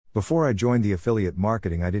Before I joined the affiliate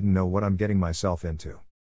marketing, I didn't know what I'm getting myself into.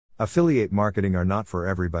 Affiliate marketing are not for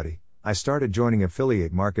everybody. I started joining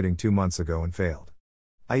affiliate marketing 2 months ago and failed.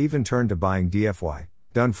 I even turned to buying DFY,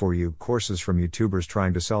 done for you, courses from YouTubers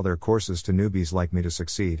trying to sell their courses to newbies like me to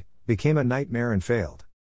succeed, became a nightmare and failed.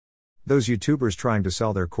 Those YouTubers trying to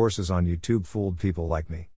sell their courses on YouTube fooled people like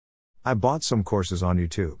me. I bought some courses on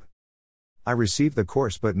YouTube. I received the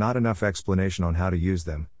course but not enough explanation on how to use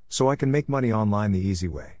them, so I can make money online the easy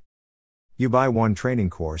way. You buy one training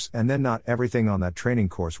course and then not everything on that training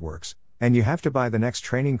course works, and you have to buy the next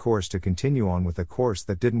training course to continue on with the course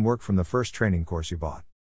that didn't work from the first training course you bought.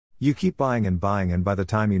 You keep buying and by the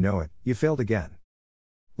time you know it, you failed again.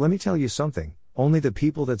 Let me tell you something, only the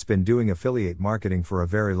people that's been doing affiliate marketing for a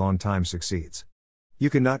very long time succeeds. You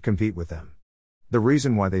cannot compete with them. The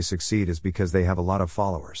reason why they succeed is because they have a lot of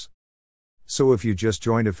followers. So if you just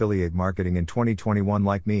joined affiliate marketing in 2021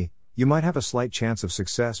 like me, you might have a slight chance of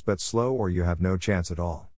success but slow, or you have no chance at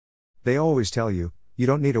all. They always tell you, you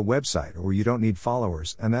don't need a website or you don't need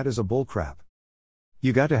followers, and that is a bullcrap.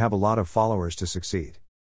 You got to have a lot of followers to succeed.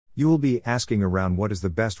 You will be asking around what is the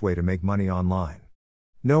best way to make money online.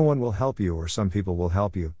 No one will help you, or some people will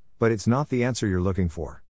help you, but it's not the answer you're looking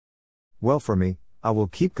for. Well, for me, I will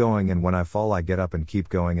keep going, and when I fall I get up and keep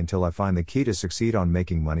going until I find the key to succeed on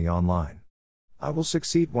making money online. I will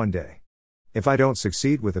succeed one day. If I don't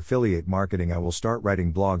succeed with affiliate marketing, I will start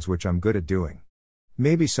writing blogs, which I'm good at doing.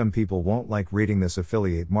 Maybe some people won't like reading this.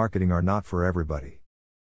 Affiliate marketing are not for everybody.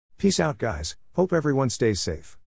 Peace out, guys. Hope everyone stays safe.